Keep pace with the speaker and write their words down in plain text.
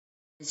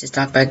This is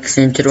Talkback,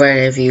 and to the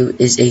right of you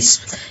is a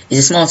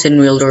small hidden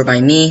wheel door by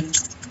me.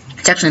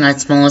 It's actually not the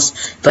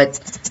smallest, but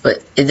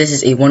this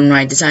is a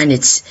one-wide design.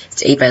 It's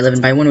 8 by 11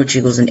 by 1, which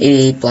equals an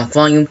 88 block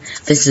volume.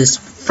 This is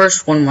the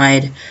first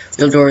one-wide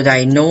wheel door that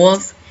I know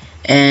of,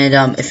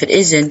 and if it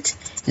isn't,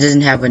 it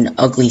doesn't have an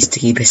ugly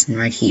sticky piston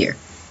right here,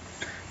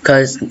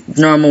 because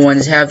normal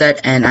ones have that,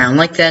 and I don't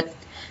like that.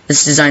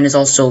 This design is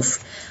also.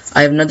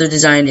 I have another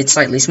design. It's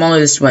slightly smaller.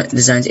 This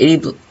design is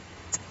 80.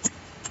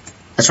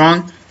 That's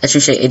wrong. That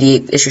should say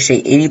 88. It should say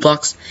 80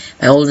 blocks.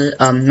 My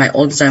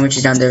old design, which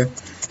is down there,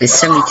 is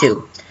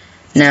 72.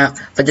 Now,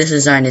 but this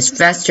design is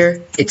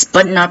faster. It's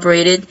button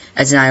operated,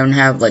 as in I don't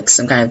have like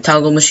some kind of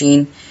toggle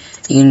machine.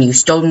 You can use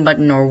stolen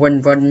button or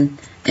wooden button,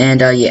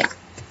 and yeah.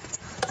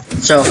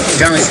 So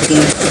generally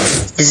speaking,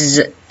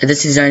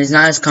 this design is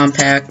not as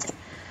compact,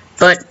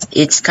 but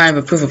it's kind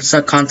of a proof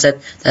of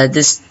concept that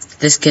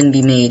this can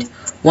be made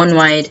one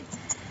wide,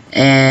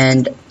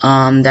 and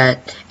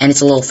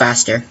it's a little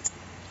faster.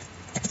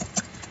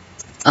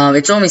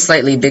 It's only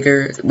slightly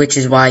bigger, which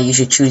is why you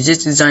should choose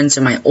this design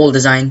instead of my old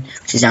design,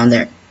 which is down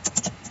there.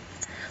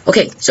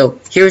 Okay, so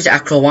here's the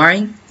actual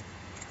wiring.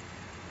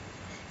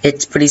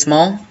 It's pretty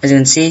small, as you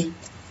can see.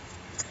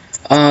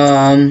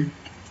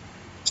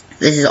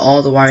 This is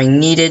all the wiring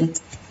needed,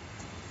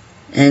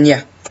 and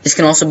yeah, this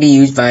can also be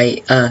used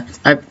by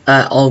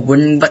all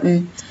wooden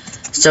button.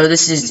 So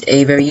this is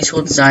a very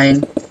useful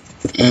design,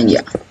 and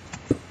yeah.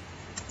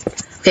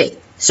 Okay,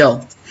 so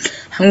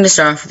I'm going to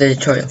start off with the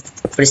tutorial.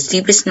 For the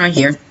steep piston right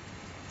here,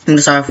 I'm going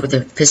to start off with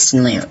the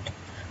piston layout.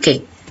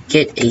 Okay,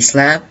 get a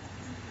slab.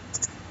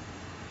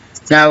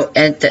 Now,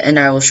 at the end,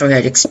 I will show you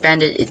how to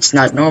expand it. It's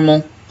not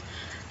normal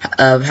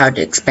of how to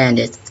expand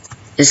it.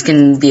 This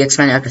can be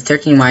expanded up to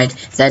 13 wide.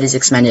 That is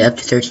expanded up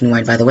to 13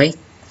 wide, by the way.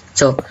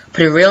 So,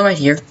 put a rail right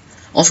here.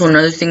 Also,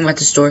 another thing about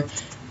this door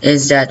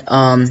is that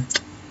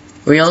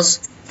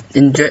rails,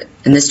 in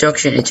this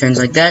direction, it turns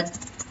like that.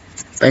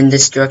 But in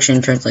this direction,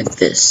 it turns like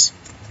this.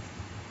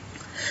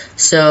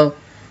 So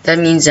that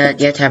means that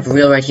you have to have a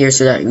rail right here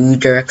so that it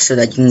redirects so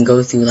that you can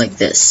go through like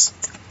this.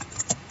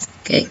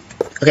 Okay.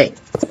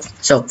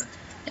 So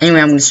anyway,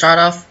 I'm going to start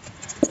off.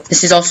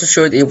 This is also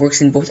sure that it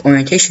works in both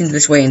orientations,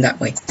 this way and that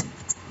way.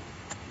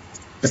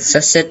 Let's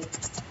test it.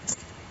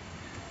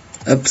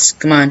 Oops,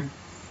 come on.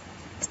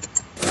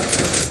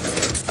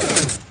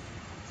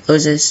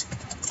 Closes.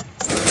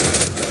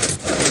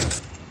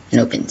 And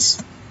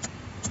opens.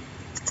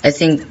 I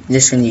think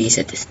this can be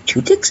set to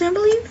 2 ticks, I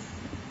believe.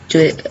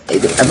 I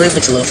believe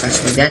it's a little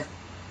faster like that.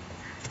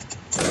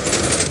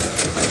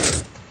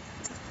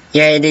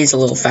 Yeah, it is a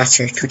little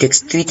faster. 2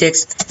 ticks, 3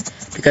 ticks,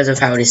 because of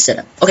how it is set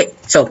up. Okay,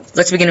 so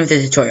let's begin with the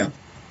tutorial.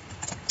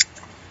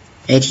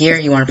 Right here,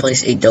 you want to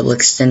place a double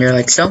extender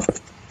like so.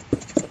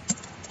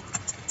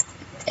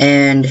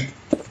 And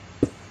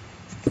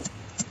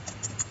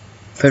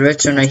put a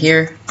redstone right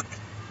here.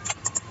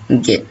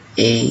 And get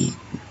a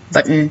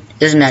button.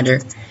 Doesn't matter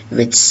if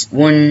it's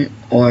wood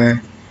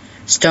or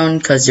stone,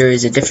 because there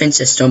is a difference.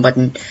 A stone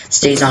button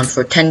stays on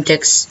for 10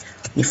 ticks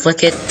when you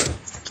flick it,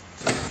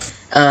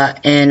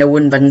 and a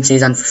wooden button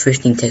stays on for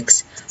 15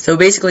 ticks. So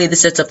basically,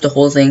 this sets up the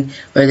whole thing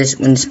where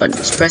when this button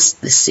is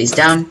pressed, this stays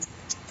down,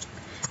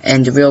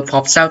 and the rail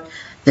pops out.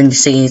 Then the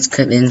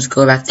settings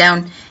go back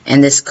down,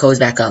 and this goes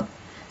back up.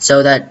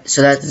 So that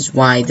is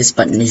why this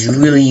button is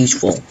really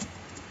useful.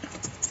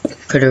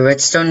 Put a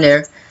redstone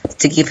there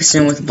to keep us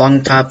in with a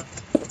long top.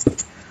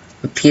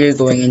 Repeater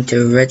going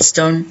into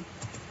redstone,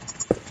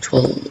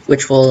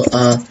 which will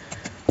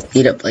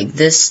lead up like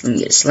this. Let me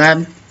get a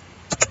slab.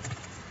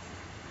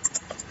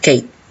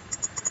 Okay,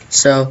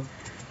 so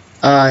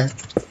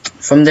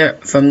from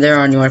there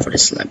on, you want to put a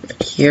slab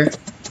right here,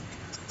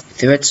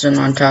 the redstone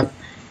on top.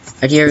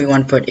 Right here, you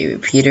want to put a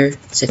repeater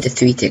set to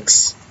 3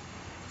 ticks.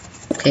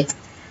 Okay,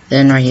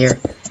 then right here,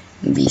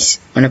 we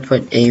want to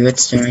put a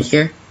redstone right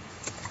here.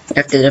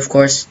 After that, of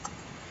course,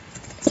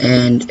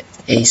 and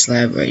a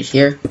slab right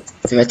here,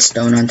 the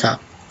redstone on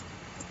top.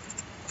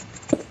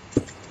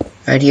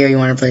 Right here, you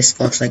want to place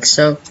blocks like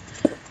so.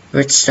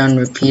 Redstone,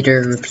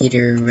 repeater,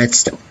 repeater,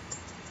 redstone.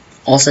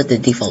 All set to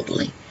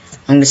defaultly.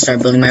 I'm going to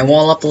start building my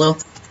wall up a little.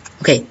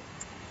 Okay,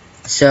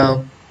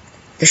 so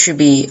this should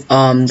be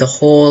the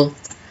whole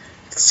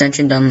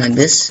extension done like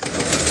this.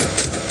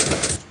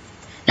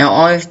 Now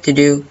all I have to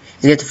do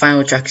is get the final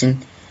attraction,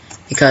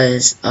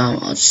 because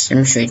I'll just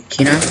demonstrate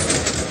to you now.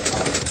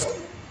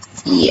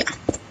 Yeah.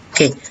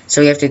 Okay,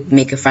 so we have to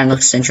make a final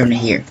extension right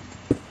here.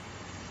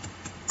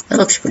 That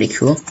looks pretty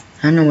cool.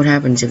 I don't know what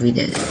happens if we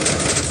did it.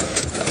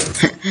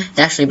 It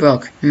actually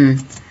broke.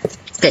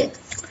 Okay.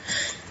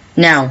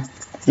 Now,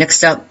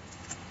 next up,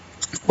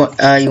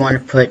 you want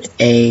to put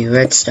a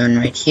redstone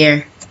right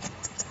here.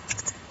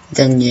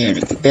 Then you're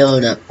going to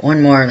build up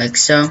one more like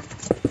so.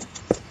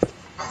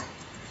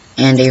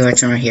 And a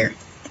redstone right here.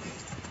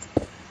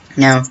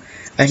 Now,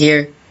 right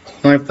here,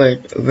 you want to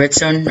put a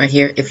redstone right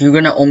here. If you're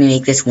going to only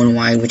make this one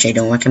wide, which I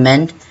don't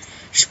recommend,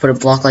 just put a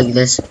block like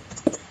this.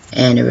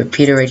 And a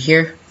repeater right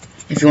here.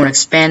 If you want to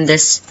expand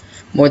this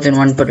more than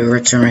one, put a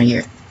redstone right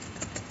here.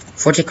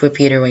 4-tick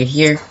repeater right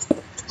here.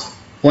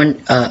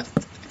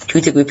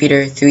 2 tick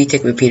repeater, 3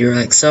 tick repeater,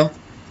 like so.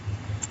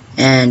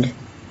 And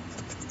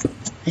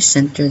I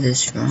center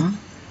this wrong.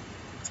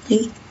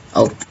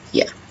 Oh,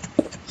 yeah.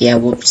 Yeah,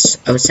 whoops.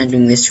 I was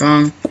centering this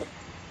wrong.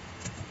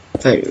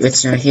 Put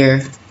redstone here.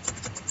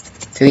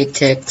 3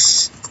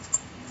 ticks.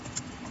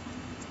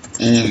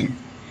 And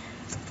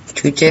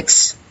 2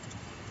 ticks.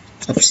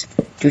 Oops.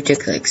 2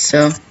 ticks like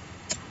so.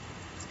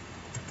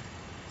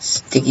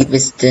 Sticky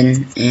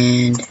piston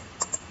and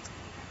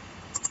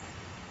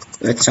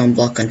redstone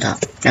block on top.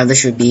 Now this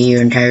should be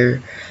your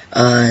entire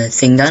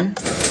thing done.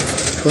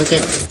 Click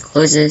it,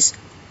 closes,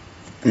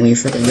 and when you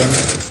flick it again,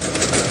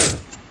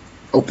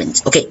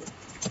 opens. Okay,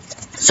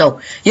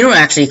 so you don't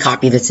actually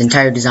copy this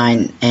entire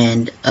design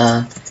and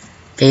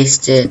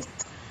paste it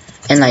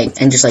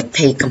and just like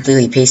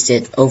completely paste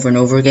it over and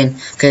over again,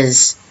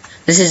 because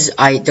this is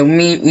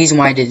the reason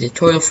why I did a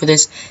tutorial for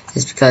this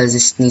is because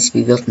this needs to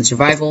be built in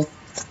survival.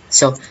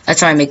 So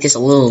that's why I make this a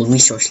little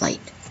resource light.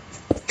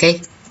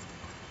 Okay,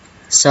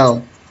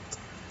 so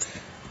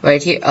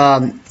right here,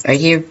 I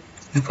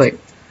put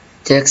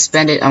to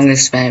expand it. I'm gonna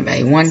expand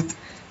it by 1.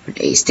 Put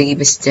a sticky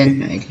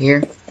piston right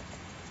here.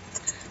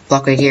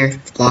 Block right here.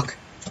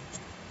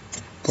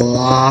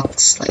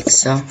 Blocks like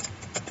so.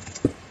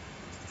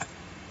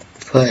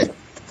 Put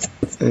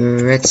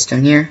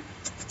redstone here.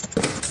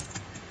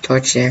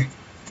 Torch there.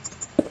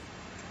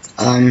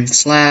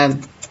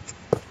 Slab.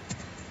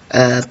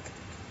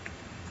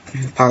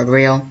 Powered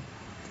rail.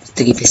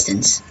 Sticky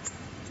pistons.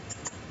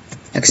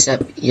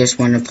 Except you just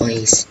want to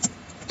place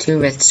 2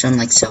 redstone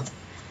like so.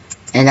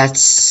 And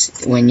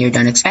that's when you're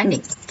done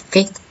expanding.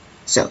 Okay?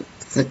 So,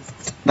 flip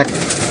the button.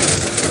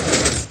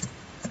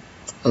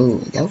 Oh,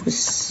 that was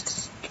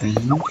strange.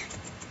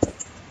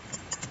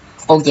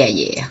 Oh,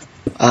 yeah.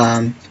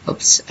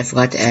 Oops, I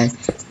forgot to add.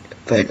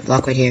 Put a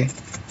block right here.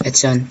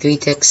 Redstone, 3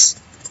 ticks.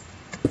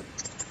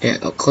 There,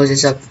 close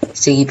this up.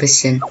 Sticky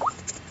piston.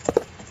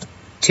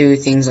 2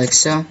 things like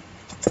so.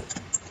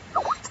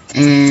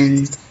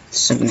 And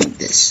something like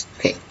this.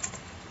 Okay.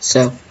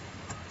 So,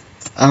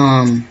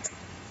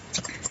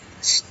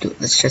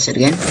 let's test it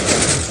again.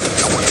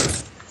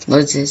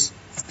 Loads this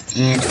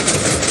and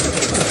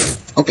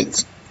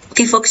opens.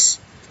 Okay, folks.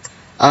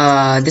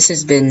 This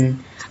has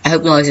been. I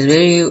hope you liked this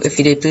video. If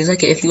you did, please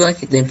like it. If you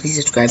like it, then please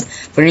subscribe.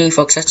 But anyway,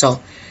 folks, that's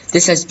all.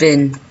 This has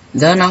been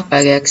the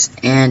Knockback X,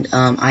 and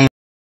I am.